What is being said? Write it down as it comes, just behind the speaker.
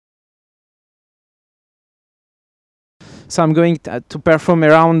So I'm going to perform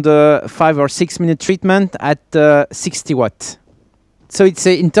around 5 or 6 minute treatment at 60 watts. So it's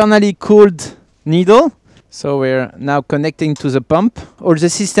an internally cooled needle. So we're now connecting to the pump. All the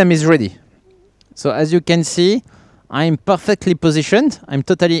system is ready. So as you can see, I'm perfectly positioned. I'm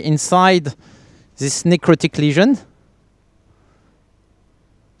totally inside this necrotic lesion.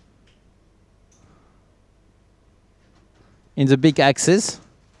 In the big axis.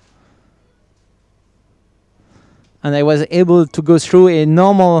 And I was able to go through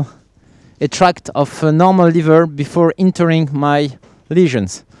a tract of a normal liver before entering my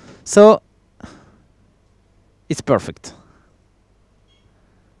lesions. So it's perfect.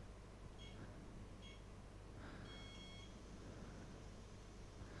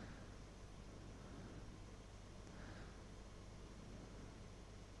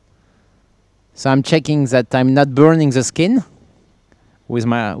 So I'm checking that I'm not burning the skin with the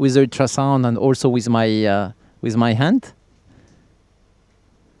ultrasound and also with my hand.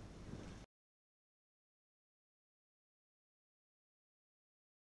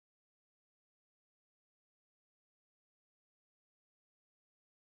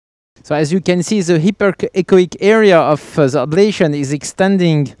 So as you can see, the hyperechoic area of the ablation is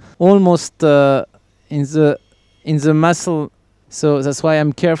extending almost in the muscle. So that's why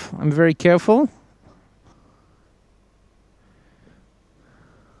I'm careful. I'm very careful.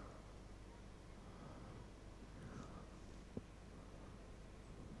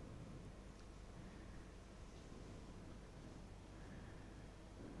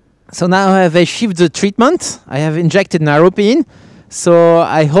 So now I have achieved the treatment. I have injected Naropeine. So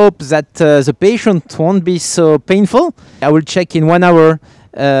I hope that the patient won't be so painful. I will check in 1 hour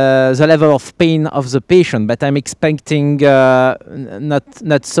the level of pain of the patient, but I'm expecting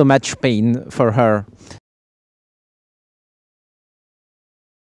not so much pain for her.